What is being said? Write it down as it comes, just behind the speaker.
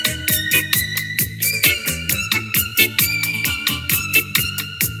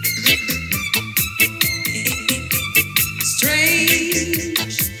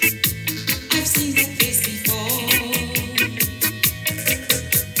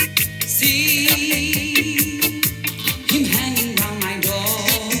Hello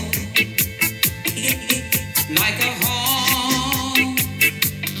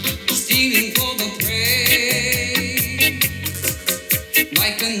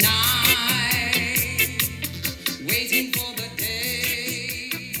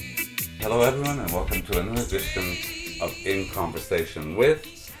everyone and welcome to another edition of In Conversation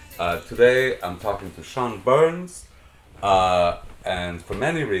With. Today I'm talking to Sean Burns and for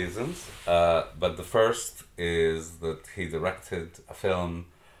many reasons, but the first is that he directed a film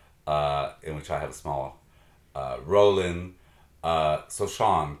in which I have a small role in. So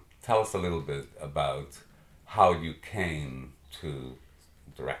Sean, tell us a little bit about how you came to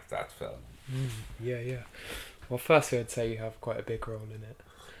direct that film. Yeah. Well, firstly I'd say you have quite a big role in it.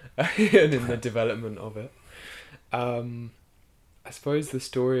 And in the development of it. I suppose the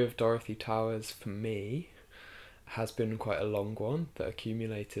story of Dorothy Towers for me has been quite a long one that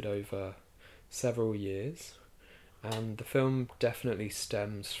accumulated over several years, and the film definitely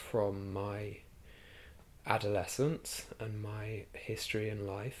stems from my adolescence and my history and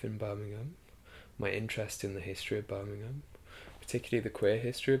life in Birmingham, my interest in the history of Birmingham, particularly the queer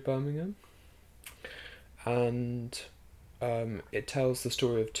history of Birmingham, and it tells the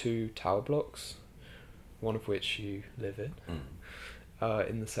story of two tower blocks, one of which you live in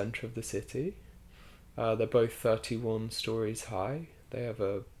the centre of the city. They're both 31 stories high. They have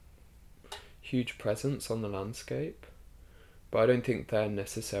a huge presence on the landscape, but I don't think they're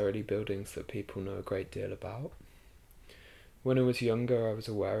necessarily buildings that people know a great deal about. When I was younger, I was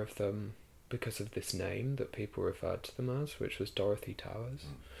aware of them because of this name that people referred to them as, which was Dorothy Towers,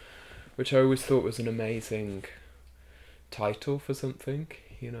 which I always thought was an amazing title for something,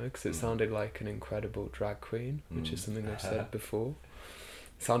 because it sounded like an incredible drag queen, which is something I've said before.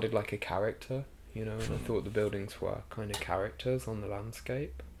 It sounded like a character, and I thought the buildings were kind of characters on the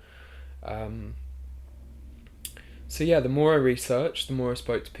landscape. So yeah, the more I researched, the more I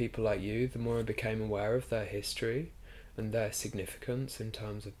spoke to people like you, the more I became aware of their history and their significance in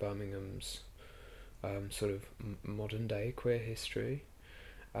terms of Birmingham's sort of modern day queer history.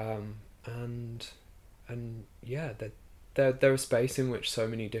 And yeah, they're a space in which so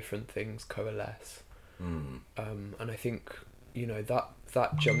many different things coalesce. And I think,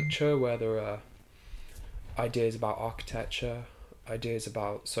 that juncture where there are ideas about architecture, ideas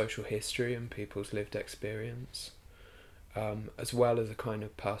about social history and people's lived experience, as well as a kind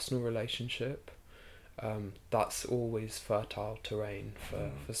of personal relationship, that's always fertile terrain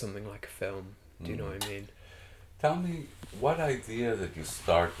for something like a film. Do you know what I mean? Tell me, what idea did you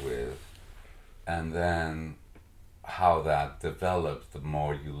start with, and then how that developed the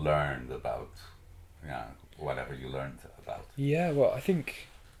more you learned about, whatever you learned about? Yeah, well, I think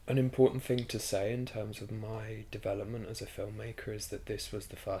an important thing to say in terms of my development as a filmmaker is that this was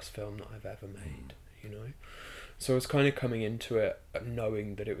the first film that I've ever made, So I was kind of coming into it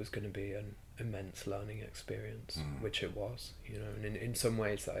knowing that it was going to be an immense learning experience, which it was, and in some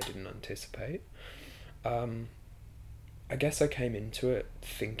ways that I didn't anticipate. I guess I came into it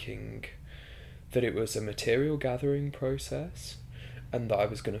thinking that it was a material gathering process and that I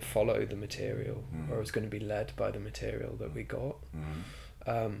was going to follow the material, or I was going to be led by the material that we got.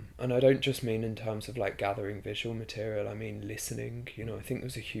 And I don't just mean in terms of like gathering visual material, I mean listening. I think there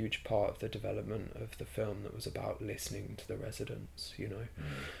was a huge part of the development of the film that was about listening to the residents,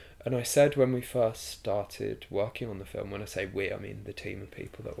 And I said when we first started working on the film, when I say we, I mean the team of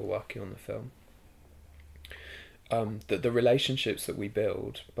people that were working on the film, that the relationships that we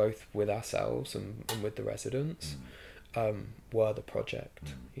build, both with ourselves and with the residents, were the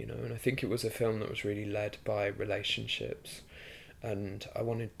project, and I think it was a film that was really led by relationships, and I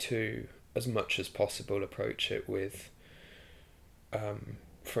wanted to, as much as possible, approach it with,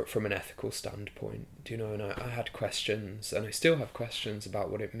 from an ethical standpoint, and I had questions, and I still have questions about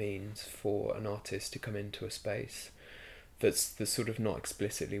what it means for an artist to come into a space that's the sort of not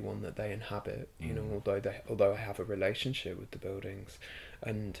explicitly one that they inhabit, although I have a relationship with the buildings,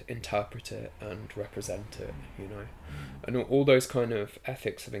 and interpret it and represent it, and all those kind of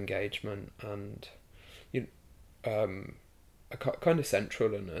ethics of engagement and are kind of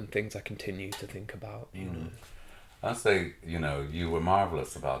central and things I continue to think about, I'd say, you were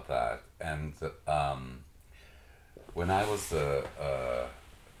marvelous about that, and when I was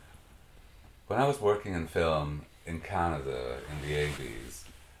working in film in Canada in the 80s,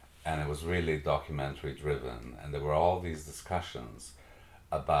 and it was really documentary driven, and there were all these discussions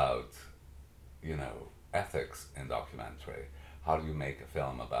about, ethics in documentary. How do you make a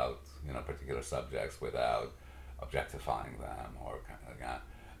film about, particular subjects without objectifying them or kind of like that?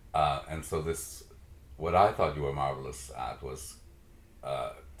 And so what I thought you were marvelous at was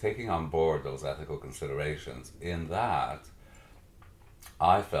taking on board those ethical considerations, in that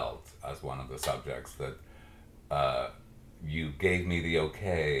I felt, as one of the subjects, that you gave me the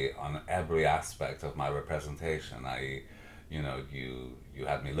okay on every aspect of my representation. You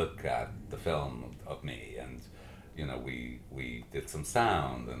had me look at the film of me, and we did some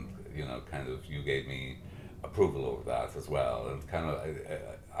sound, and kind of you gave me approval over that as well, and kind of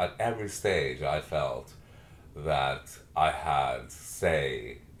at every stage I felt that I had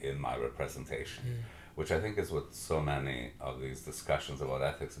say in my representation, which I think is what so many of these discussions about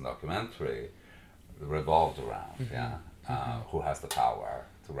ethics in documentary revolved around. Who has the power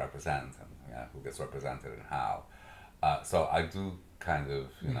to represent, and who gets represented and how. So I do kind of,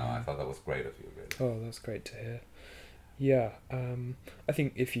 I thought that was great of you, really. Oh, that's great to hear. Yeah, I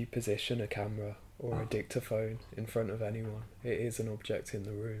think if you position a camera or a dictaphone in front of anyone, it is an object in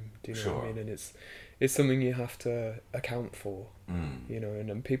the room. Do you know what I mean? And it's something you have to account for.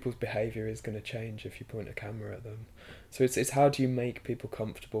 And people's behaviour is going to change if you point a camera at them. So it's how do you make people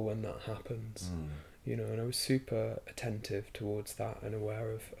comfortable when that happens? And I was super attentive towards that and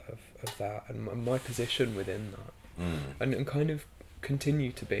aware of that and my position within that, and kind of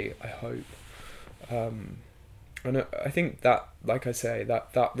continue to be, I hope. And I think that, like I say,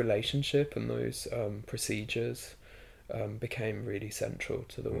 that relationship and those procedures became really central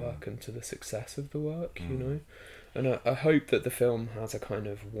to the work and to the success of the work, And I hope that the film has a kind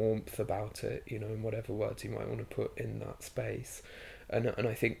of warmth about it, in whatever words you might want to put in that space. And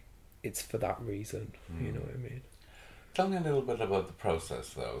I think it's for that reason, you know what I mean? Tell me a little bit about the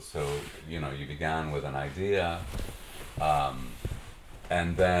process, though. So, you began with an idea,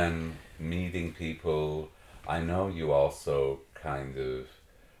 and then meeting people. I know you also kind of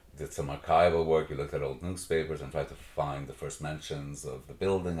did some archival work. You looked at old newspapers and tried to find the first mentions of the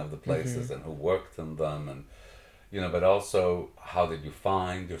building of the places and who worked in them, and but also how did you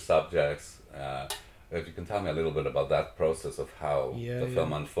find your subjects? If you can tell me a little bit about that process of how the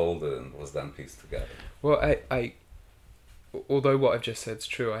film unfolded and was then pieced together. Well, I although what I've just said is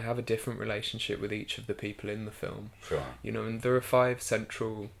true, I have a different relationship with each of the people in the film. Sure. And there are 5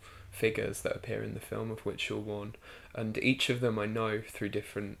 central figures that appear in the film, of which you're one, and each of them I know through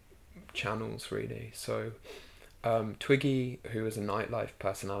different channels, really. So Twiggy, who is a nightlife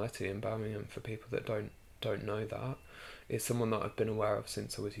personality in Birmingham, for people that don't know that, is someone that I've been aware of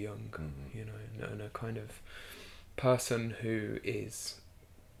since I was young, and a kind of person who is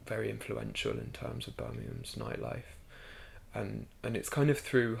very influential in terms of Birmingham's nightlife, and it's kind of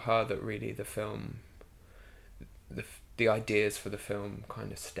through her that really the film, the ideas for the film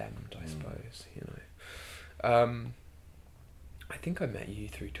kind of stemmed, I suppose. I think I met you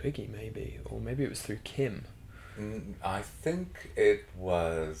through Twiggy, maybe, or maybe it was through Kim. I think it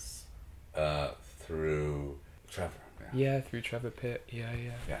was through Trevor. Yeah, through Trevor Pitt. Yeah.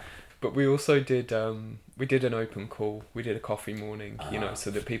 But we also did we did an open call. We did a coffee morning,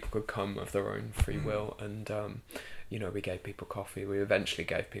 so that people could come of their own free will, and we gave people coffee. We eventually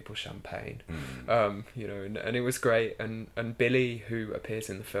gave people champagne, and it was great. And Billy, who appears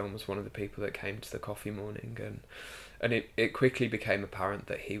in the film, was one of the people that came to the coffee morning, and it quickly became apparent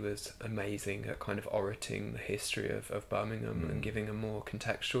that he was amazing at kind of orating the history of Birmingham and giving a more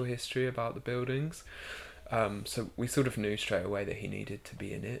contextual history about the buildings. So we sort of knew straight away that he needed to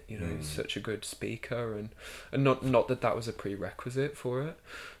be in it. He's such a good speaker, and not that was a prerequisite for it,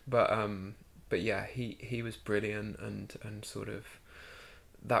 but yeah, he was brilliant, and sort of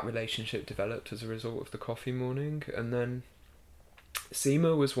that relationship developed as a result of the coffee morning. And then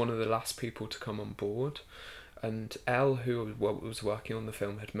Seema was one of the last people to come on board, and Elle, who was working on the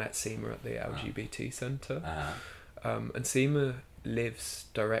film, had met Seema at the LGBT centre, and Seema lives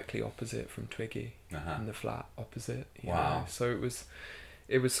directly opposite from Twiggy, in the flat opposite. Wow. So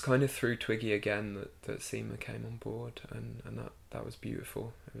it was kind of through Twiggy again that Seema came on board, and that was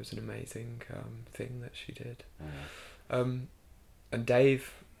beautiful. It was an amazing thing that she did. And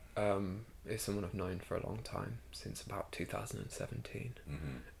Dave is someone I've known for a long time, since about 2017.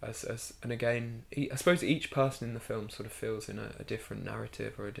 And again, I suppose each person in the film sort of fills in a different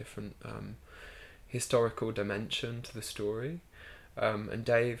narrative or a different historical dimension to the story. And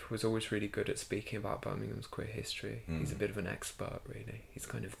Dave was always really good at speaking about Birmingham's queer history. He's a bit of an expert, really. He's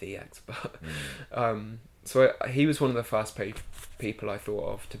kind of the expert. So he was one of the first people I thought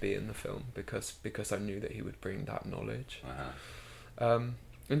of to be in the film, because I knew that he would bring that knowledge.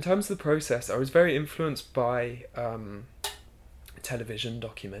 In terms of the process, I was very influenced by television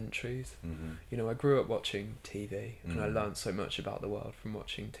documentaries. I grew up watching TV, and I learned so much about the world from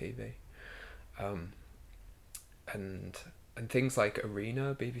watching TV. And things like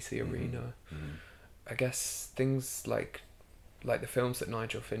Arena, BBC Arena. I guess things like like the films that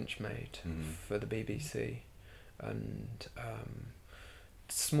Nigel Finch made Mm-hmm. for the BBC, and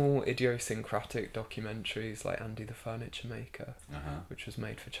small idiosyncratic documentaries like Andy the Furniture Maker, which was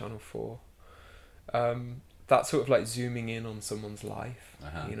made for Channel 4. That sort of like zooming in on someone's life,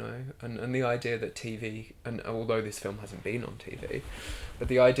 you know, and the idea that TV, and although this film hasn't been on TV, but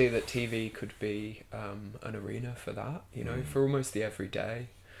the idea that TV could be an arena for that, you know, for almost the everyday,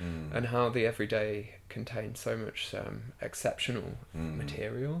 and how the everyday contains so much exceptional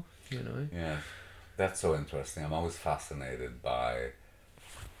material, you know. Yeah, that's so interesting. I'm always fascinated by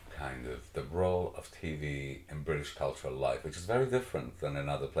kind of the role of TV in British cultural life, which is very different than in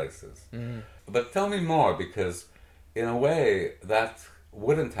other places. But tell me more, because in a way that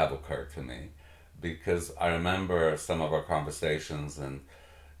wouldn't have occurred to me, because I remember some of our conversations and,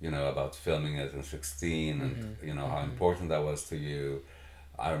 you know, about filming it in 16 and, you know, how important that was to you.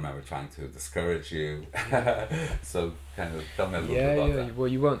 I remember trying to discourage you. So kind of tell me a little bit about that. Well,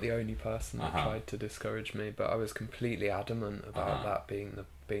 you weren't the only person that tried to discourage me, but I was completely adamant about that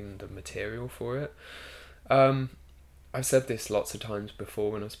being the material for it. I've said this lots of times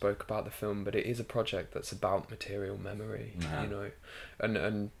before when I spoke about the film, but it is a project that's about material memory, you know,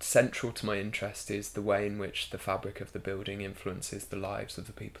 and central to my interest is the way in which the fabric of the building influences the lives of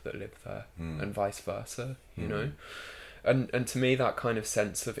the people that live there, and vice versa, you know. And to me, that kind of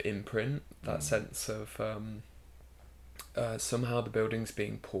sense of imprint, that sense of somehow the buildings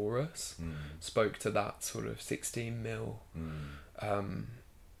being porous, spoke to that sort of 16 mil,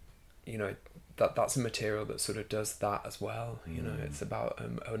 you know, that's a material that sort of does that as well, you know. It's about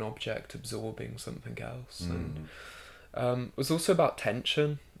an object absorbing something else, and it was also about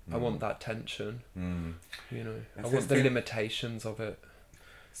tension. I want that tension, you know. And I want the limitations of it.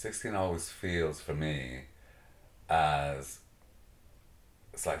 16 always feels for me as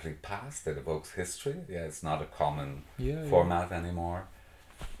slightly past. It evokes history. Yeah, it's not a common format anymore,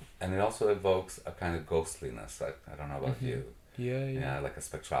 and it also evokes a kind of ghostliness. I don't know about you. Yeah, like a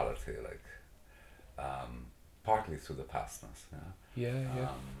spectrality, like partly through the pastness.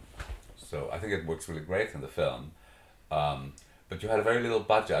 So I think it works really great in the film, but you had a very little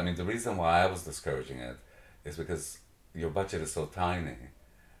budget. I mean, the reason why I was discouraging it is because your budget is so tiny,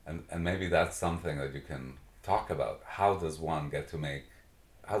 and maybe that's something that you can talk about. How does one get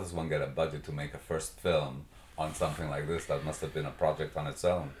a budget to make a first film on something like this that must have been a project on its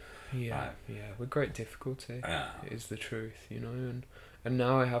own? With great difficulty, is the truth, you know. And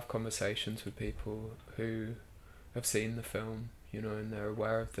now I have conversations with people who have seen the film, you know, and they're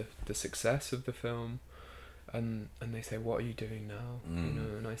aware of the success of the film, and they say, what are you doing now, you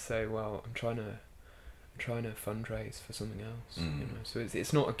know? And I say, well, I'm trying to fundraise for something else, you know. So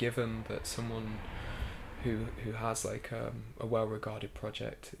it's not a given that someone who has like a well-regarded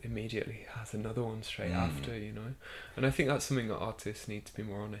project immediately has another one straight after, you know. And I think that's something that artists need to be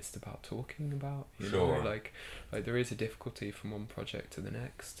more honest about talking about, you know. Like there is a difficulty from one project to the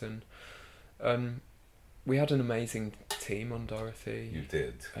next, and we had an amazing team on Dorothy. You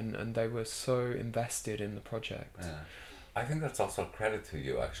did. And they were so invested in the project. I think that's also a credit to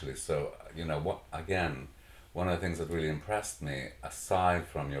you, actually. So, you know, one of the things that really impressed me, aside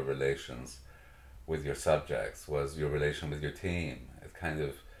from your relations with your subjects, was your relation with your team.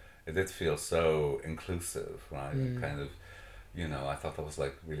 It did feel so inclusive, right? It kind of, you know, I thought that was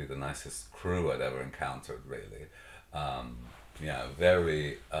like really the nicest crew I'd ever encountered, really.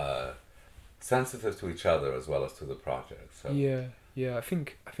 Very sensitive to each other as well as to the project. So. I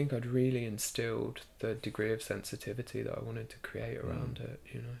think I'd really instilled the degree of sensitivity that I wanted to create around it,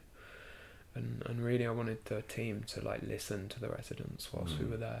 you know. And really I wanted the team to like listen to the residents whilst we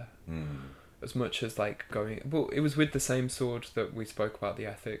were there. As much as like it was with the same sword that we spoke about the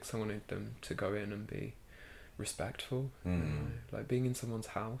ethics. I wanted them to go in and be respectful. You know? Like being in someone's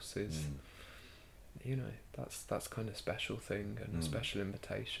house is, you know, that's kind of special thing and a special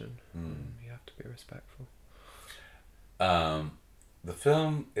invitation. You have to be respectful. The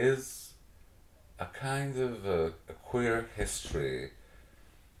film is a kind of a queer history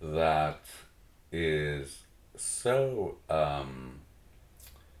that is so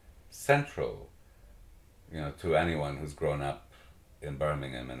central, you know, to anyone who's grown up in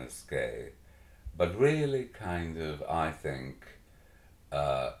Birmingham and is gay, but really kind of, I think,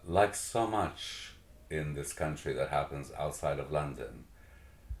 like so much in this country that happens outside of London,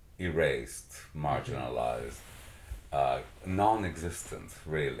 erased, marginalized, non-existent,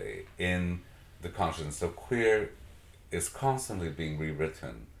 really, in the consciousness. So queer is constantly being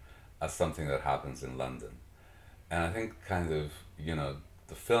rewritten as something that happens in London. And I think kind of, you know,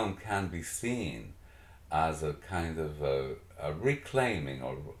 the film can be seen as a kind of a reclaiming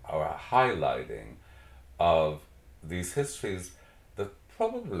or a highlighting of these histories that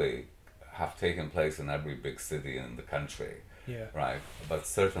probably have taken place in every big city in the country, Yeah. right? But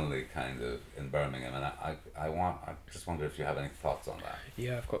certainly kind of in Birmingham, and I just wonder if you have any thoughts on that.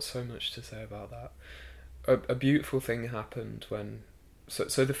 Yeah, I've got so much to say about that. A beautiful thing happened when...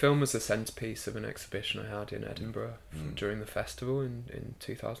 So the film was the centrepiece of an exhibition I had in Edinburgh during the festival in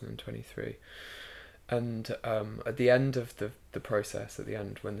 2023. And at the end of the process, at the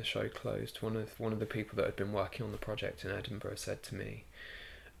end when the show closed, one of the people that had been working on the project in Edinburgh said to me,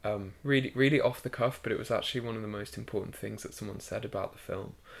 really really off the cuff, but it was actually one of the most important things that someone said about the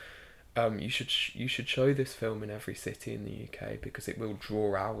film. You should show this film in every city in the UK because it will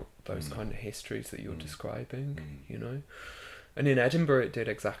draw out those kind of histories that you're describing, you know. And in Edinburgh it did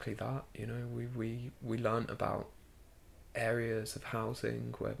exactly that, you know. We learnt about areas of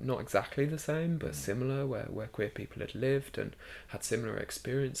housing where not exactly the same but similar, where queer people had lived and had similar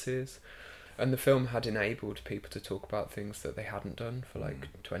experiences. And the film had enabled people to talk about things that they hadn't done for like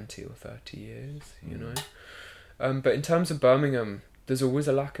 20 or 30 years, you know. But in terms of Birmingham, there's always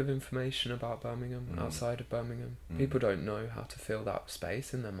a lack of information about Birmingham outside of Birmingham. People don't know how to fill that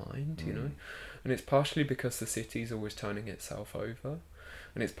space in their mind, you know. And it's partially because the city's always turning itself over.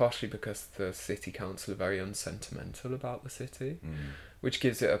 And it's partially because the city council are very unsentimental about the city, which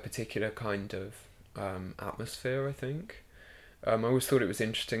gives it a particular kind of atmosphere, I think. I always thought it was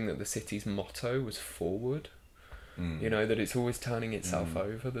interesting that the city's motto was forward. You know, that it's always turning itself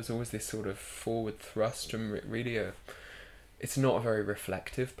over. There's always this sort of forward thrust, and really it's not a very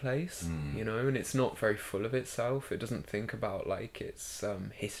reflective place, you know, and it's not very full of itself. It doesn't think about like its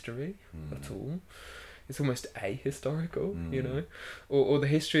history at all. It's almost ahistorical, you know, or the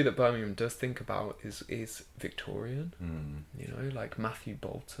history that Birmingham does think about is Victorian, you know, like Matthew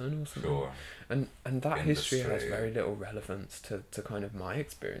Bolton or something. Sure. And that Industry. history has very little relevance to kind of my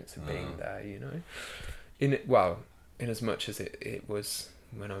experience of being there, you know. In as much as it was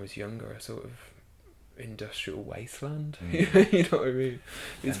when I was younger, a sort of industrial wasteland. You know what I mean?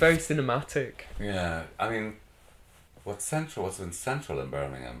 It's very cinematic. Yeah, I mean, what's been central in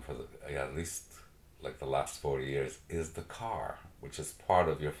Birmingham for at least like the last 40 years is the car, which is part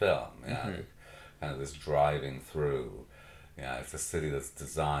of your film. Yeah, kind of this driving through. Yeah, it's a city that's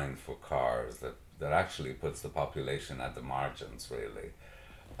designed for cars that actually puts the population at the margins, really.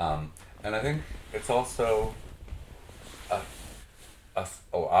 And I think it's also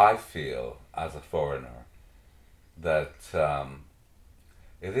I feel as a foreigner that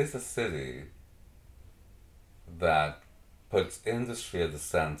it is a city that puts industry at the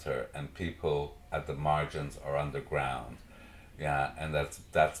center and people at the margins or underground. Yeah, and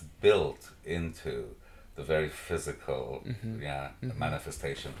that's built into the very physical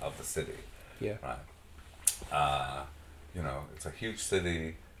manifestation of the city. Yeah. Right. You know, it's a huge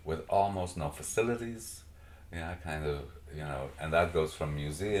city with almost no facilities. Yeah, kind of, you know, and that goes from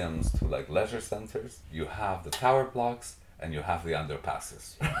museums to like leisure centers. You have the tower blocks and you have the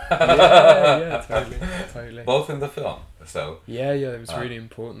underpasses. yeah, totally. Both in the film. So yeah, it was really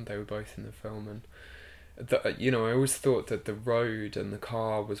important they were both in the film. And you know, I always thought that the road and the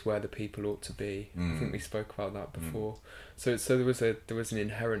car was where the people ought to be. I think we spoke about that before. So there was an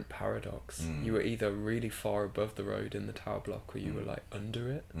inherent paradox. You were either really far above the road in the tower block, or you were like under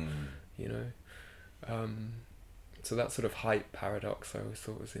it. You know, so that sort of height paradox I always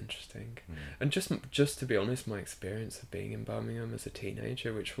thought was interesting. And just to be honest, my experience of being in Birmingham as a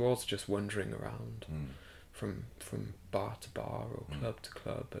teenager, which was just wandering around from bar to bar or club to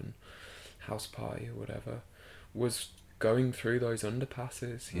club and house party or whatever, was going through those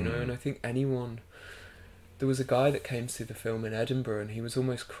underpasses, you know. And I think there was a guy that came to see the film in Edinburgh, and he was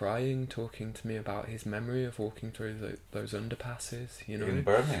almost crying, talking to me about his memory of walking through those underpasses, you know, in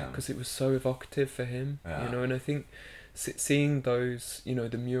Birmingham, because it was so evocative for him, you know. And I think seeing those, you know,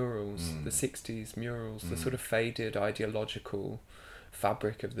 the murals, the 60s murals, the sort of faded ideological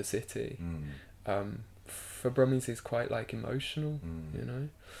fabric of the city, for Brummies is quite like emotional, you know.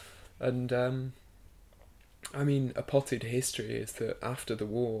 And I mean, a potted history is that after the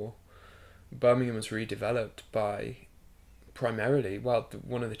war, Birmingham was redeveloped by primarily,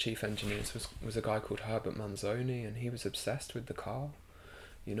 one of the chief engineers was a guy called Herbert Manzoni, and he was obsessed with the car,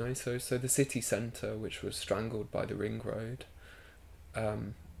 you know. So the city centre, which was strangled by the ring road,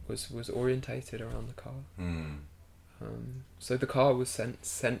 was orientated around the car. So the car was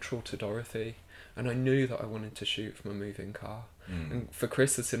central to Dorothy, and I knew that I wanted to shoot from a moving car. And for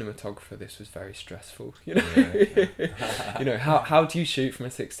Chris, the cinematographer, this was very stressful. You know, you know, how do you shoot from a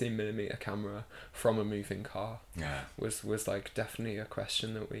 16mm camera from a moving car? Yeah, was like definitely a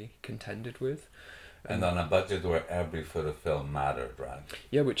question that we contended with. And on a budget where every foot of film mattered, right?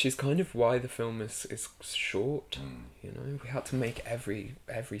 Yeah, which is kind of why the film is short. Mm. You know, we had to make every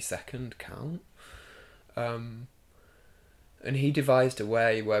second count. And he devised a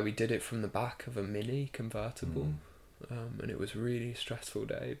way where we did it from the back of a mini convertible. And it was a really stressful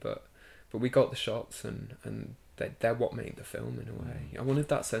day, but we got the shots, and they're what made the film in a way. I wanted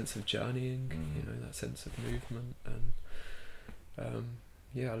that sense of journeying, you know, that sense of movement, and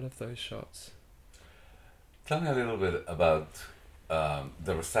yeah, I love those shots. Tell me a little bit about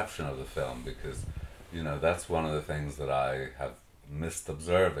the reception of the film, because, you know, that's one of the things that I have missed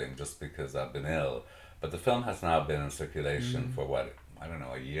observing just because I've been ill. But the film has now been in circulation for what, I don't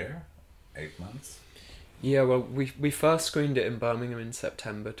know, a year? 8 months? Yeah, well, we first screened it in Birmingham in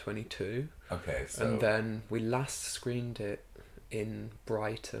September 22. Okay, so... And then we last screened it in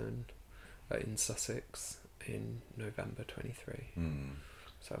Brighton, in Sussex, in November 23.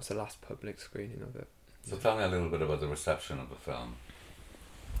 So that was the last public screening of it. So tell me a little bit about the reception of the film.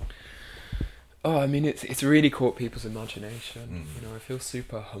 Oh, I mean, it's really caught people's imagination. You know, I feel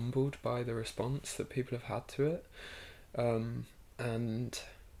super humbled by the response that people have had to it. And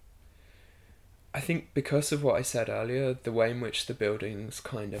I think because of what I said earlier, the way in which the buildings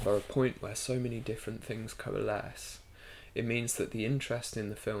kind of are a point where so many different things coalesce, it means that the interest in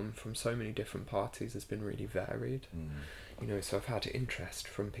the film from so many different parties has been really varied. You know, so I've had interest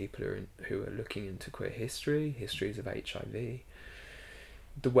from people who are looking into queer history, histories of HIV,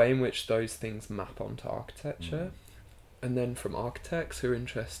 the way in which those things map onto architecture, and then from architects who are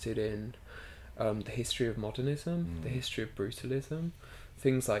interested in the history of modernism, the history of brutalism,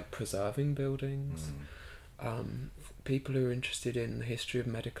 things like preserving buildings, people who are interested in the history of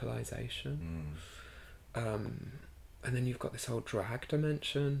medicalisation, and then you've got this whole drag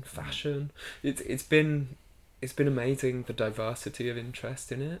dimension, fashion. It's been amazing, the diversity of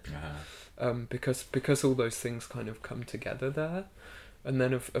interest in it, because all those things kind of come together there. And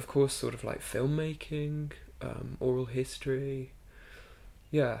then of course sort of like filmmaking, oral history.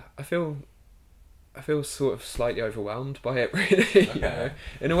 Yeah, I feel sort of slightly overwhelmed by it, really. You know,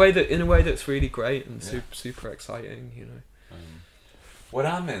 in a way that's really great and super exciting. You know. What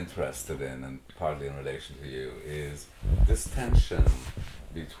I'm interested in, and partly in relation to you, is this tension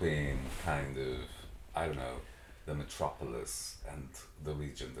between kind of, I don't know, the metropolis and the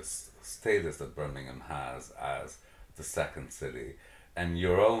region, this status that Birmingham has as the second city, and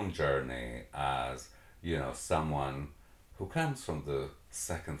your own journey as, you know, someone who comes from the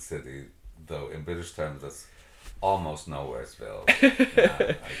second city, though in British terms that's almost nowheresville.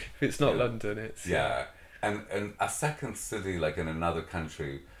 If it's not London, it's... Yeah, and a second city, like in another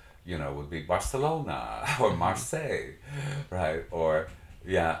country, you know, would be Barcelona or Marseille, right? Or,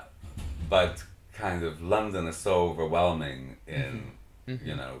 but kind of London is so overwhelming in,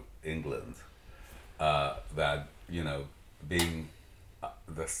 you know, England, that, you know, being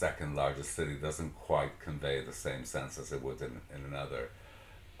the second largest city doesn't quite convey the same sense as it would in another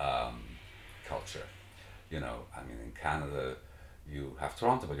culture. You know, I mean, in Canada, you have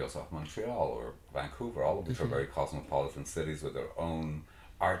Toronto, but you also have Montreal or Vancouver, all of which are very cosmopolitan cities with their own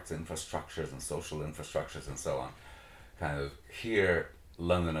arts infrastructures and social infrastructures and so on. Kind of here,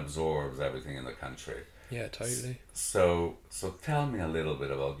 London absorbs everything in the country. Yeah, totally. So tell me a little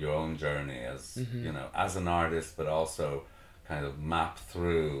bit about your own journey as, you know, as an artist, but also kind of map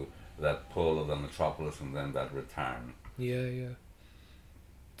through that pull of the metropolis and then that return. Yeah.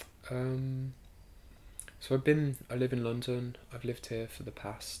 So I live in London. I've lived here for the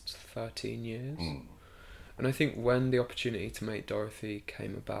past 13 years. And I think when the opportunity to make Dorothy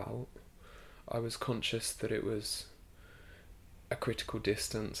came about, I was conscious that it was a critical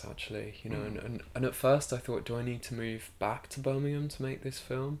distance, actually, you know, and at first I thought, do I need to move back to Birmingham to make this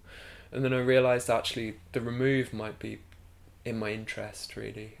film? And then I realised actually the remove might be in my interest,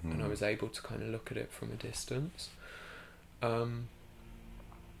 really, and I was able to kind of look at it from a distance.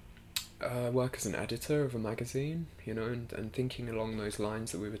 I work as an editor of a magazine, you know, and thinking along those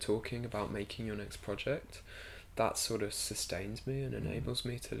lines that we were talking about making your next project, that sort of sustains me and enables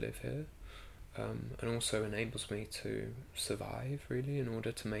me to live here, and also enables me to survive, really, in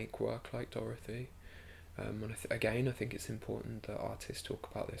order to make work like Dorothy. And I think it's important that artists talk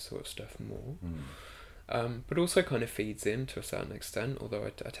about this sort of stuff more. But also kind of feeds in to a certain extent, although I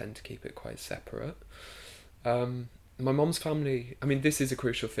tend to keep it quite separate. My mom's family, I mean, this is a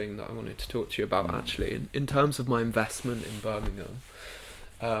crucial thing that I wanted to talk to you about, actually. In terms of my investment in Birmingham,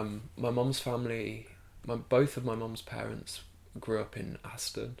 my mom's family, both of my mom's parents grew up in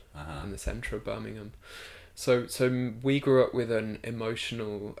Aston, in the centre of Birmingham. So we grew up with an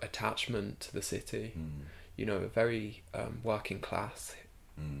emotional attachment to the city, you know, a very working class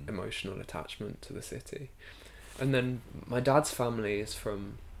emotional attachment to the city. And then my dad's family is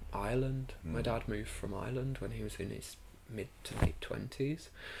from Ireland. My dad moved from Ireland when he was in his mid to late 20s,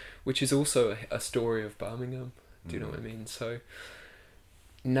 which is also a story of Birmingham. Do you know what I mean? So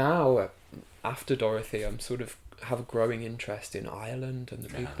now, after Dorothy, I'm sort of have a growing interest in Ireland and the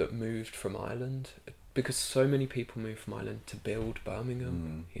people that moved from Ireland, because so many people moved from Ireland to build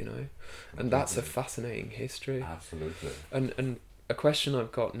Birmingham, you know, and that's a fascinating history. Absolutely. And a question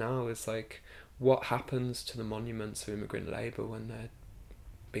I've got now is like, what happens to the monuments of immigrant labour when they're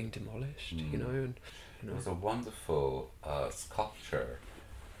being demolished? You know, and there was a wonderful sculpture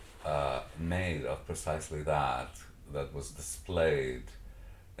made of precisely that was displayed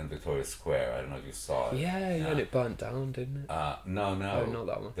in Victoria Square. I don't know if you saw it. Yeah, and it burnt down, didn't it? No. Oh, not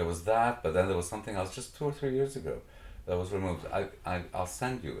that one. There was that, but then there was something else just 2 or 3 years ago that was removed. I'll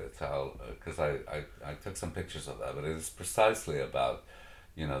send you it. Because I took some pictures of that, but it is precisely about,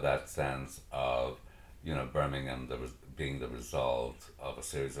 you know, that sense of, you know, Birmingham being the result of a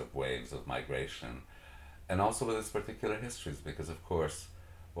series of waves of migration, and also with its particular histories, because of course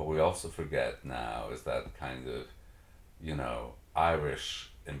what we also forget now is that kind of, you know, Irish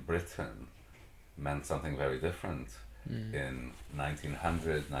in Britain meant something very different in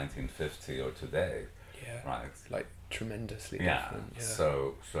 1900, 1950 or today. Yeah. Right. Like tremendously different. Yeah.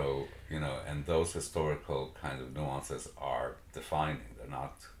 So you know, and those historical kind of nuances are defining. They're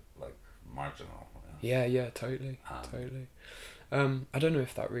not like marginal. Yeah, totally. I don't know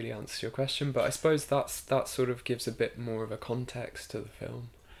if that really answers your question, but I suppose that sort of gives a bit more of a context to the film.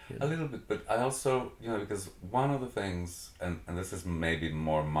 You know? A little bit, but I also, you know, because one of the things, and this is maybe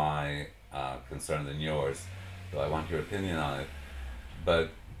more my concern than yours, though I want your opinion on it, but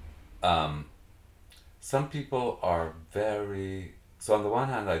some people are very, so on the one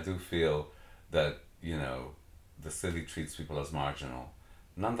hand I do feel that, you know, the city treats people as marginal.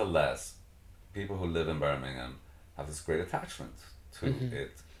 Nonetheless, people who live in Birmingham have this great attachment to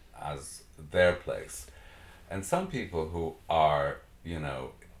it as their place. And some people who are, you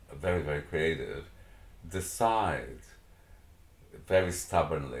know, very, very creative decide very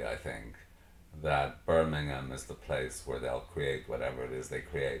stubbornly, I think, that Birmingham is the place where they'll create whatever it is they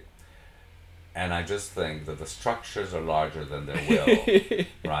create. And I just think that the structures are larger than their will,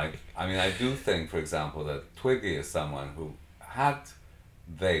 right? I mean, I do think, for example, that Twiggy is someone who, had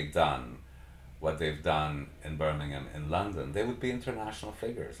they done what they've done in Birmingham, in London, they would be international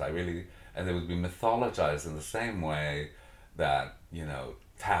figures. And they would be mythologized in the same way that, you know,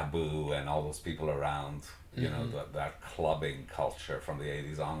 Taboo and all those people around, you know, that clubbing culture from the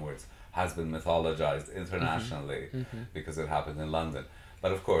 80s onwards has been mythologized internationally because it happened in London.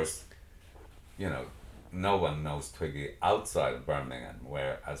 But of course, you know, no one knows Twiggy outside of Birmingham,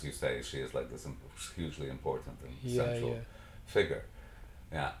 where, as you say, she is like this hugely important and central figure.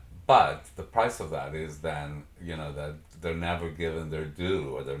 Yeah. But the price of that is then, you know, that they're never given their due,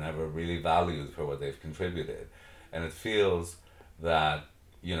 or they're never really valued for what they've contributed. And it feels that,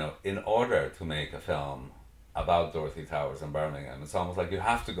 you know, in order to make a film about Dorothy Towers in Birmingham, it's almost like you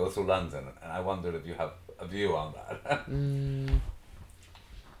have to go through London. And I wondered if you have a view on that.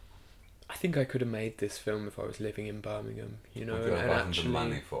 I think I could have made this film if I was living in Birmingham, you know. Would you have and gotten actually, the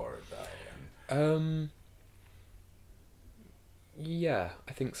money for it, though? Yeah,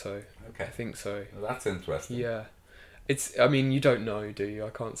 I think so. Okay. I think so. Well, that's interesting. Yeah. I mean, you don't know, do you? I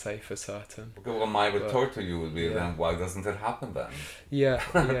can't say for certain. Okay, well, my retort to you would be then, why doesn't it happen then? Yeah,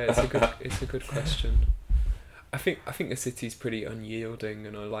 it's a good question. I think the city's pretty unyielding,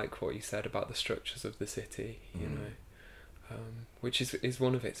 and I like what you said about the structures of the city, you know, which is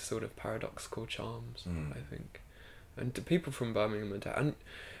one of its sort of paradoxical charms, I think. And the people from Birmingham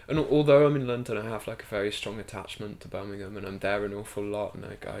and although I'm in London, I have like a very strong attachment to Birmingham, and I'm there an awful lot, and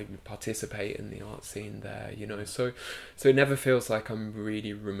I participate in the art scene there, you know, so it never feels like I'm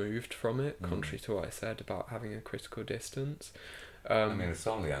really removed from it, contrary to what I said about having a critical distance. I mean, it's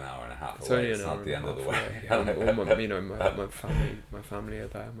only an hour and a half away. It's not the end of the way. All my, you know, my family are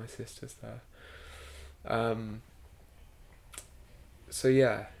there. My sister's there. So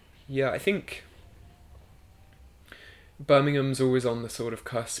yeah, I think Birmingham's always on the sort of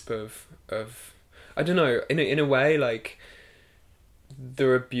cusp of I don't know, in a way, like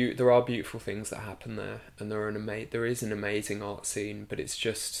there are beautiful things that happen there, and there is an amazing art scene, but it's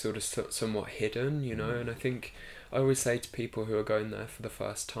just sort of somewhat hidden, you know. And I think I always say to people who are going there for the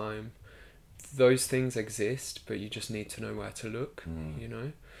first time, those things exist, but you just need to know where to look, you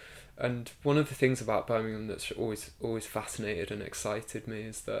know. And one of the things about Birmingham that's always fascinated and excited me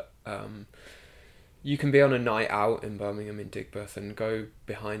is that you can be on a night out in Birmingham in Digbeth and go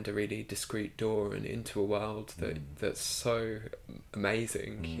behind a really discreet door and into a world that's so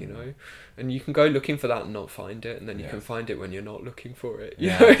amazing, you know, and you can go looking for that and not find it, and then you can find it when you're not looking for it. You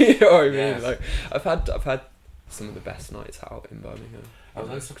know what I mean? Like I've had some of the best nights out in Birmingham. I was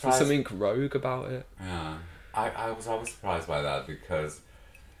always surprised. There's something rogue about it. Yeah, I was always surprised by that because,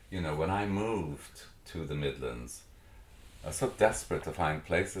 you know, when I moved to the Midlands, I was so desperate to find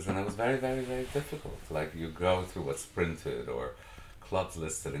places, and it was very, very, very difficult. Like, you go through what's printed or clubs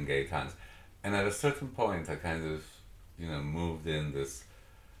listed in gay times, and at a certain point I kind of, you know, moved in this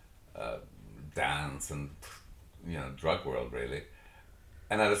dance and, you know, drug world, really.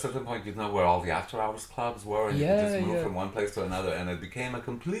 And at a certain point you'd know where all the after hours clubs were, and you could just move from one place to another, and it became a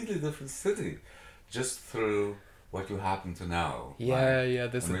completely different city just through what you happen to know.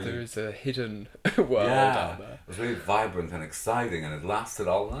 There's a hidden world out there. It was really vibrant and exciting, and it lasted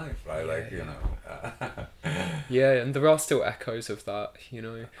all night, right? You know. And there are still echoes of that, you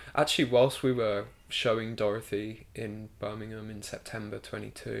know. Actually, whilst we were showing Dorothy in Birmingham in September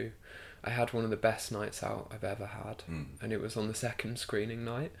 22, I had one of the best nights out I've ever had, and it was on the second screening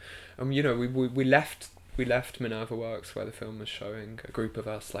night. And you know, we left Minerva Works where the film was showing, a group of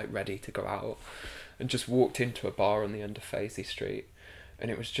us, like, ready to go out, and just walked into a bar on the end of Fazy Street,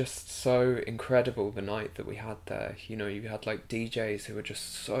 and it was just so incredible the night that we had there. You know, you had like DJs who were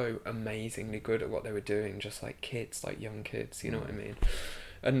just so amazingly good at what they were doing, just like kids, like young kids, you know what I mean?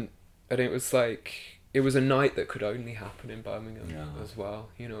 And it was like, it was a night that could only happen in Birmingham as well,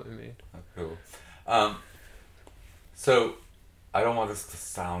 you know what I mean? Oh, cool. So I don't want this to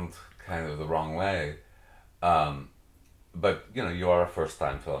sound kind of the wrong way, but, you know, you are a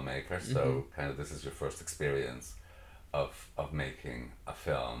first-time filmmaker, so kind of this is your first experience of making a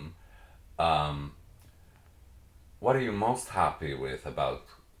film. What are you most happy with about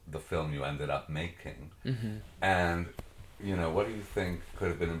the film you ended up making? And, you know, what do you think could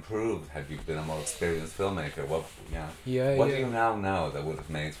have been improved had you been a more experienced filmmaker? What do you now know that would have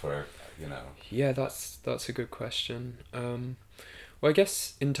made for, you know? Yeah, that's a good question. Well, I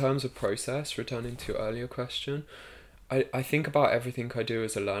guess in terms of process, returning to your earlier question, I think about everything I do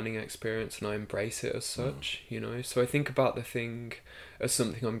as a learning experience, and I embrace it as such, you know. So I think about the thing as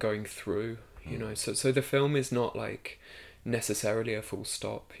something I'm going through, you know. So the film is not like necessarily a full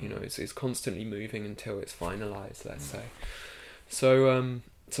stop, you know. It's constantly moving until it's finalized, let's say. So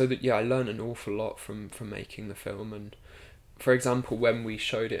I learned an awful lot from making the film. And for example, when we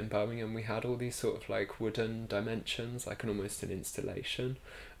showed it in Birmingham, we had all these sort of like wooden dimensions, like almost an installation.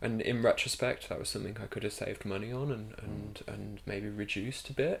 And in retrospect, that was something I could have saved money on and maybe reduced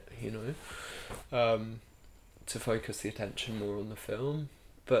a bit, you know, to focus the attention more on the film.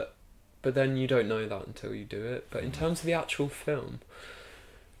 But then you don't know that until you do it. But in terms of the actual film,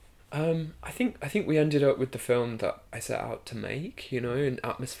 I think we ended up with the film that I set out to make, you know, and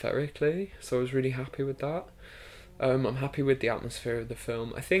atmospherically. So I was really happy with that. I'm happy with the atmosphere of the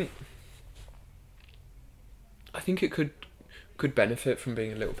film. I think it could benefit from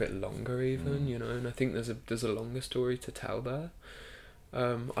being a little bit longer even, you know, and I think there's a longer story to tell there.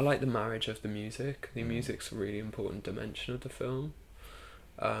 I like the marriage of the music. The music's a really important dimension of the film,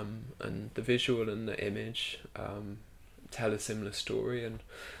 and the visual and the image tell a similar story. And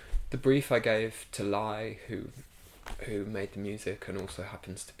the brief I gave to Lai, who made the music and also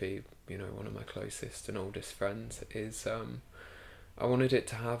happens to be, you know, one of my closest and oldest friends, is I wanted it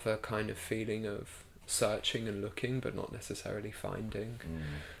to have a kind of feeling of searching and looking, but not necessarily finding.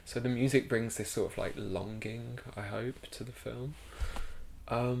 So the music brings this sort of like longing, I hope, to the film.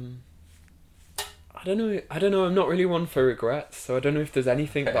 I don't know, I'm not really one for regrets, so I don't know if there's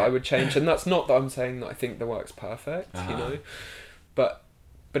anything that I would change. And that's not that I'm saying that I think the work's perfect, you know, but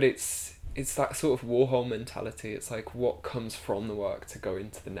it's that sort of Warhol mentality. It's like what comes from the work to go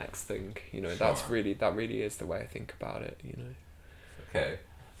into the next thing, you know. That really is the way I think about it, you know. Okay.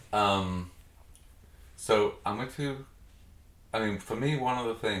 So I'm going to, I mean, for me, one of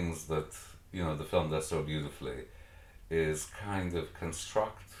the things that, you know, the film does so beautifully is kind of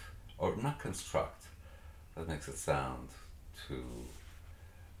construct, or not construct, that makes it sound too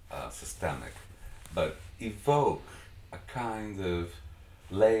systemic, but evoke a kind of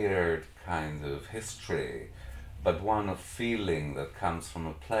layered kind of history, but one of feeling that comes from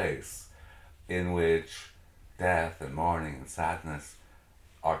a place in which death and mourning and sadness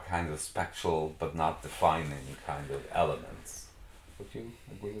are kind of spectral but not defining kind of elements. Would you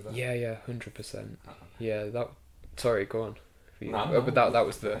agree with that? Yeah, 100%. Yeah, that. Sorry, go on. No. But that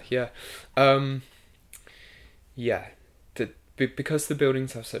was the because the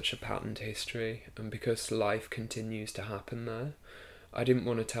buildings have such a patterned history, and because life continues to happen there, I didn't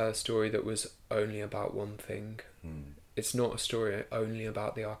want to tell a story that was only about one thing. Mm. It's not a story only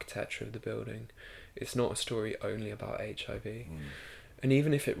about the architecture of the building. It's not a story only about HIV. Mm. And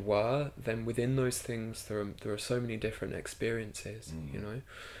even if it were, then within those things there are so many different experiences, Mm. you know.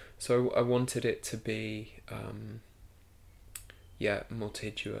 So I wanted it to be,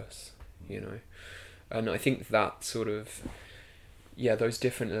 multitudinous, you know. And I think that sort of, those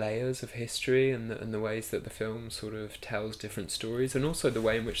different layers of history and the ways that the film sort of tells different stories, and also the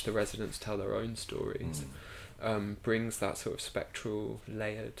way in which the residents tell their own stories, brings that sort of spectral,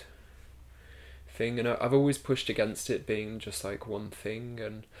 layered thing. And I've always pushed against it being just like one thing,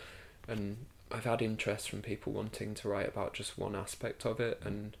 and I've had interest from people wanting to write about just one aspect of it,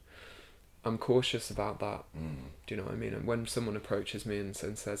 and I'm cautious about that. Do you know what I mean? And when someone approaches me and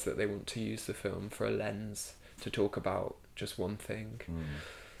says that they want to use the film for a lens to talk about just one thing,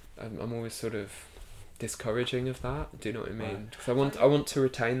 I'm always sort of discouraging of that. Do you know what I mean? Because I want to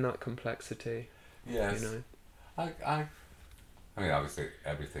retain that complexity. Yes. You know. I mean, obviously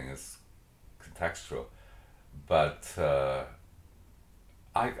everything is contextual, but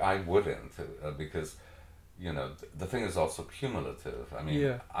I wouldn't, because, you know, the thing is also cumulative. I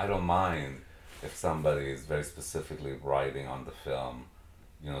mean, I don't mind if somebody is very specifically writing on the film,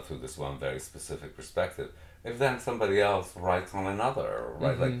 you know, through this one very specific perspective. If then somebody else writes on another,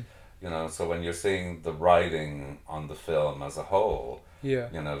 right? Like, you know, so when you're seeing the writing on the film as a whole, you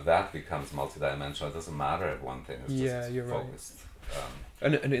know, that becomes multidimensional. It doesn't matter if one thing is just you're focused.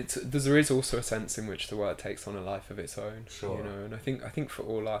 Right. And there is also a sense in which the work takes on a life of its own. Sure. You know, and I think for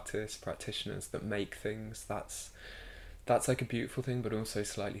all artists, practitioners that make things, that's like a beautiful thing, but also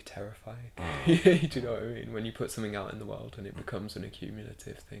slightly terrifying. Do you know what I mean? When you put something out in the world and it becomes an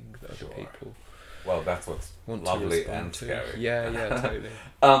accumulative thing that other people. Well, that's what's lovely and scary. Yeah, totally.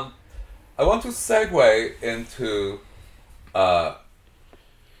 I want to segue into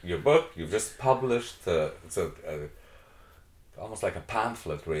your book. You've just published. It's almost like a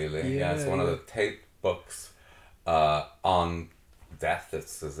pamphlet, really. It's one of the tape books on death.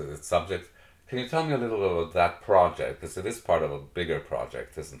 It's subject. Can you tell me a little bit about that project? Because it is part of a bigger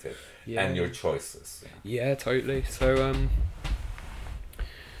project, isn't it? Yeah. And your choices. Yeah, totally.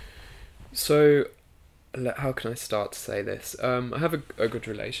 So, how can I start to say this? I have a good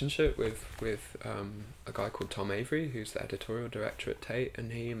relationship with a guy called Tom Avery, who's the editorial director at Tate,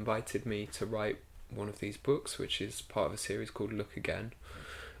 and he invited me to write one of these books, which is part of a series called Look Again,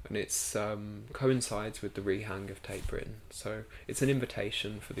 and it's coincides with the rehang of Tate Britain. So it's an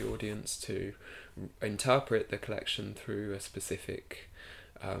invitation for the audience to interpret the collection through a specific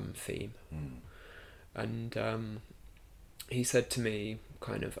theme. And he said to me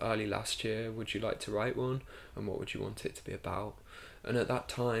kind of early last year, would you like to write one, and what would you want it to be about? And at that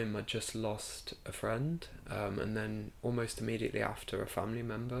time I'd just lost a friend, and then almost immediately after a family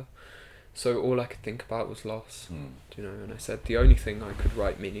member. So all I could think about was loss, you know, and I said the only thing I could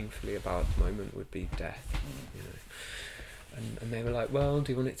write meaningfully about at the moment would be death, you know. And they were like, well,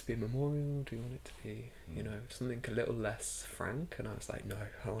 do you want it to be a memorial? Do you want it to be, you know, something a little less frank? And I was like, no,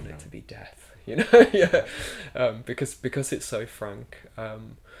 I want it to be death, you know, because it's so frank.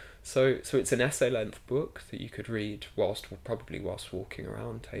 So it's an essay-length book that you could read whilst walking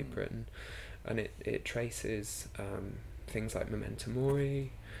around Tate Britain, and it traces things like memento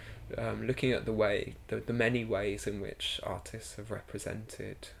mori, looking at the many ways in which artists have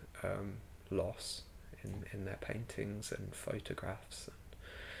represented loss in their paintings and photographs and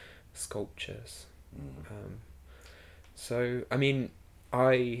sculptures. So, I mean,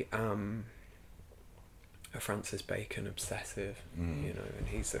 I am a Francis Bacon obsessive, you know, and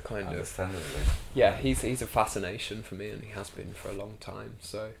he's a kind of... he's a fascination for me, and he has been for a long time.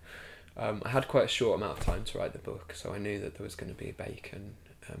 So I had quite a short amount of time to write the book, so I knew that there was going to be Bacon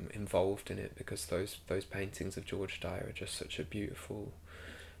involved in it, because those paintings of George Dyer are just such a beautiful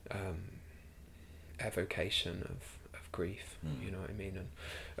evocation of grief, you know what I mean,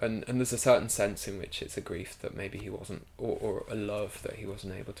 and there's a certain sense in which it's a grief that maybe he wasn't, or a love that he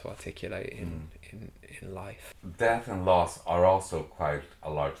wasn't able to articulate in life. Death and loss are also quite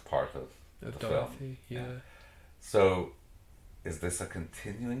a large part of the DOROTHY, film. So is this a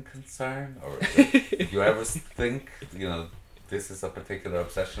continuing concern, or do you ever think, you know, this is a particular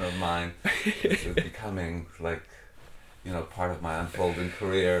obsession of mine, this is becoming like, you know, part of my unfolding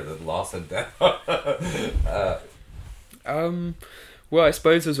career, that loss and death? Well, I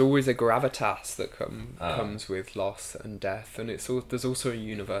suppose there's always a gravitas that comes with loss and death, and there's also a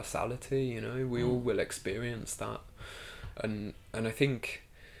universality, you know, we all will experience that, and I think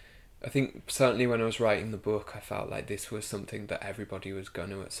certainly when I was writing the book, I felt like this was something that everybody was going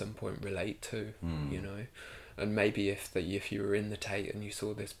to at some point relate to, you know, And maybe if you were in the Tate and you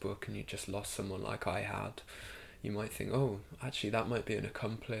saw this book and you just lost someone like I had, you might think, oh, actually that might be an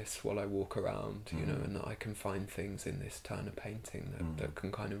accomplice while I walk around, you know, and that I can find things in this Turner painting that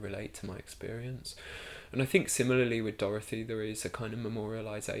can kind of relate to my experience. And I think similarly with Dorothy, there is a kind of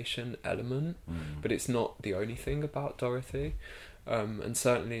memorialization element, but it's not the only thing about Dorothy. And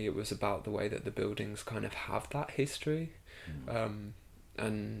certainly it was about the way that the buildings kind of have that history. And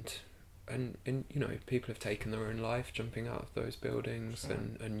you know, people have taken their own life jumping out of those buildings,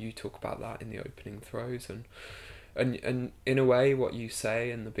 and you talk about that in the opening throws, and in a way what you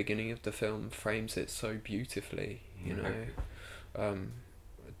say in the beginning of the film frames it so beautifully, you know.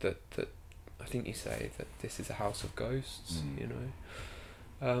 That I think you say that this is a house of ghosts, you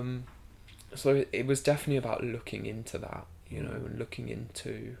know. So it was definitely about looking into that, you know, and looking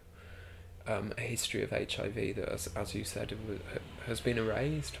into a history of HIV that, as you said, has been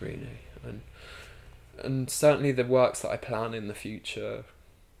erased, really. And certainly the works that I plan in the future,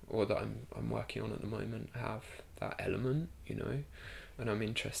 or that I'm working on at the moment, have that element, you know, and I'm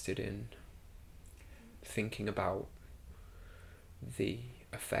interested in thinking about the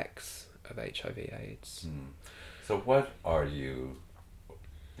effects of HIV/AIDS. So what are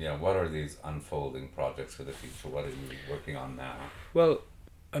these unfolding projects for the future? What are you working on now? Well,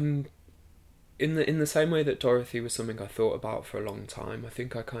 in the same way that Dorothy was something I thought about for a long time, I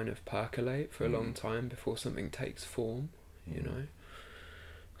think I kind of percolate for a long time before something takes form, you know.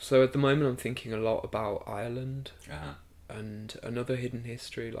 So at the moment I'm thinking a lot about Ireland and another hidden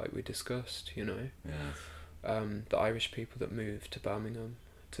history like we discussed, you know. The Irish people that moved to Birmingham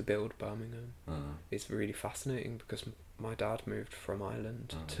to build Birmingham. It's really fascinating because my dad moved from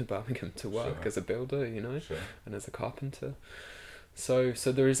Ireland to Birmingham to work as a builder, you know, and as a carpenter. So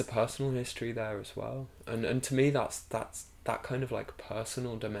there is a personal history there as well, and to me that's that kind of like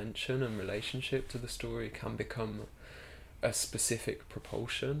personal dimension and relationship to the story can become a specific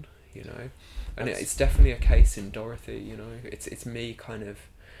propulsion, you know, and it's definitely a case in Dorothy, you know. It's me kind of.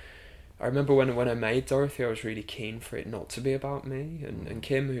 I remember when I made Dorothy, I was really keen for it not to be about me, and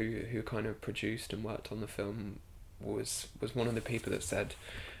Kim, who kind of produced and worked on the film, was one of the people that said,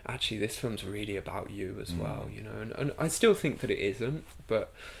 actually this film's really about you as well, you know, and I still think that it isn't,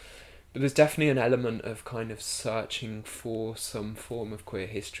 but there's definitely an element of kind of searching for some form of queer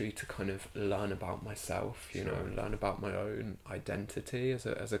history to kind of learn about myself, you know, and learn about my own identity as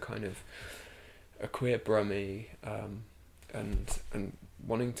a kind of a queer Brummie, and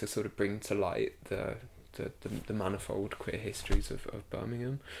wanting to sort of bring to light the manifold queer histories of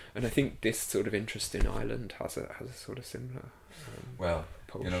Birmingham, and I think this sort of interest in Ireland has a sort of similar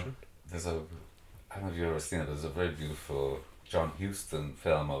propulsion. You know, I don't know if you've ever seen it, there's a very beautiful John Huston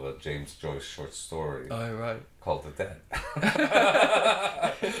film of a James Joyce short story called The Dead.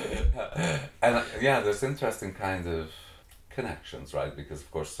 And there's interesting kind of connections, right, because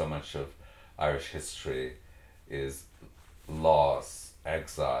of course so much of Irish history is loss,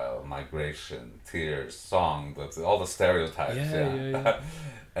 exile, migration, tears, song, all the stereotypes.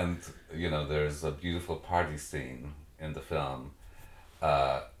 And you know, there's a beautiful party scene in the film,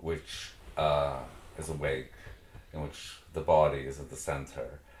 which is a wake in which the body is at the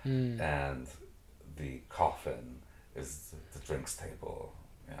center, and the coffin is the drinks table.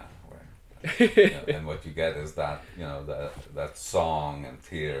 And what you get is that, you know, that song and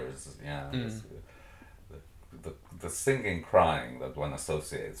tears. The singing, crying that one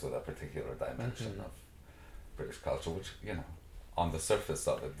associates with a particular dimension of British culture, which, you know, on the surface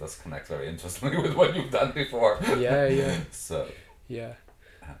of it does connect very interestingly with what you've done before. So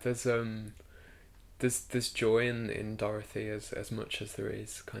there's joy in Dorothy as much as there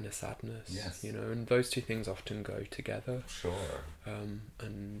is kind of sadness, you know, and those two things often go together.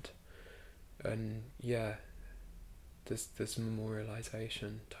 There's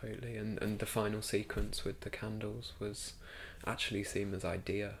memorialization, totally, and the final sequence with the candles was actually Seema's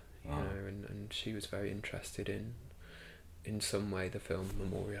idea, you know, and she was very interested in some way the film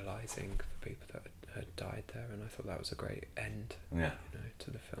memorializing the people that had died there, and I thought that was a great end, you know,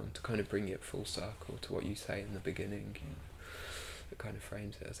 to the film, to kind of bring it full circle to what you say in the beginning. You know, it kind of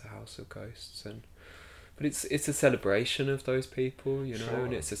frames it as a house of ghosts, but it's a celebration of those people, you know,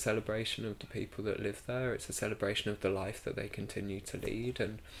 and it's a celebration of the people that live there. It's a celebration of the life that they continue to lead,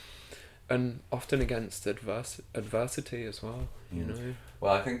 and often against adversity as well, you know.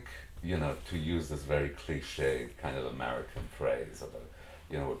 Well, I think, you know, to use this very cliched kind of American phrase about,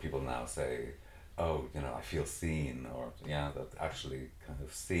 you know, where people now say, oh, you know, I feel seen, or that actually kind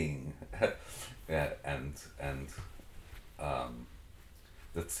of seeing, and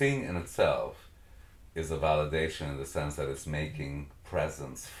that seeing in itself is a validation in the sense that it's making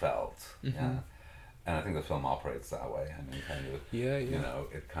presence felt, And I think the film operates that way. I mean, kind of, Yeah, you yeah. know,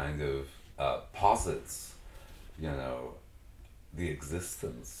 it kind of posits, you know, the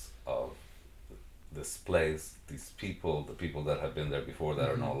existence of this place, these people, the people that have been there before that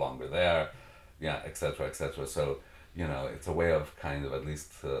are no longer there, yeah, etc., etc. So, you know, it's a way of kind of at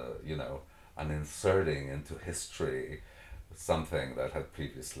least, you know, an inserting into history something that had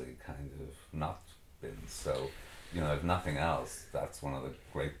previously kind of not been. So, you know, if nothing else, that's one of the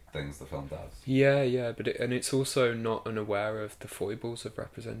great things the film does. Yeah, yeah, but and it's also not unaware of the foibles of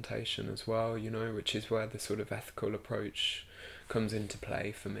representation as well, you know, which is where the sort of ethical approach comes into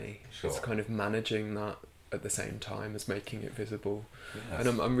play for me. Sure. It's kind of managing that at the same time as making it visible. Yes.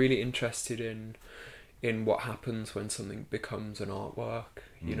 And I'm really interested in what happens when something becomes an artwork,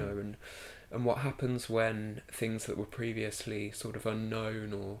 you know, and what happens when things that were previously sort of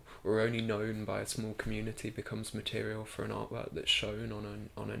unknown or only known by a small community becomes material for an artwork that's shown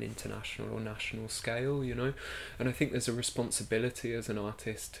on an international or national scale, you know. And I think there's a responsibility as an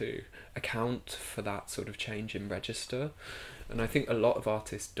artist to account for that sort of change in register. And I think a lot of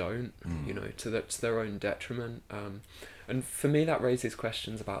artists don't, you know, to their own detriment. And for me, that raises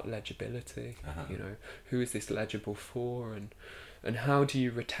questions about legibility. You know, who is this legible for, and how do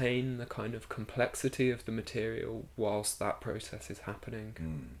you retain the kind of complexity of the material whilst that process is happening?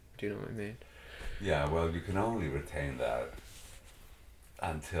 Do you know what I mean? Yeah, well, you can only retain that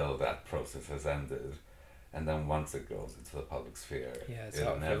until that process has ended. And then once it goes into the public sphere, Yeah,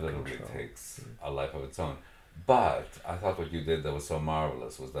 it inevitably takes a life of its own. But I thought what you did that was so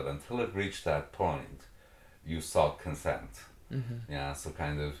marvelous was that until it reached that point, you sought consent. Yeah, so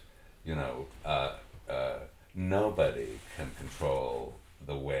kind of, you know, nobody can control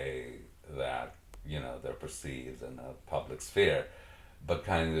the way that, you know, they're perceived in a public sphere, but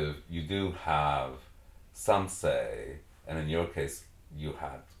kind of you do have some say, and in your case you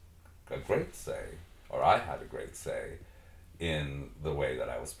had a great say, or I had a great say in the way that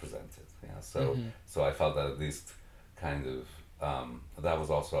I was presented. Yeah, so so I felt that at least kind of that was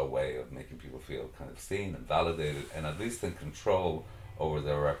also a way of making people feel kind of seen and validated, and at least in control over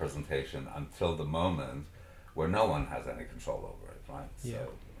their representation until the moment where no one has any control over it, right? Yeah.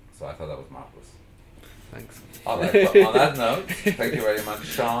 So I thought that was marvelous. Thanks. All right, well, on that note, thank you very much,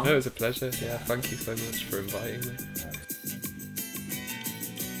 Sean. No, it was a pleasure. Yeah, thank you so much for inviting me.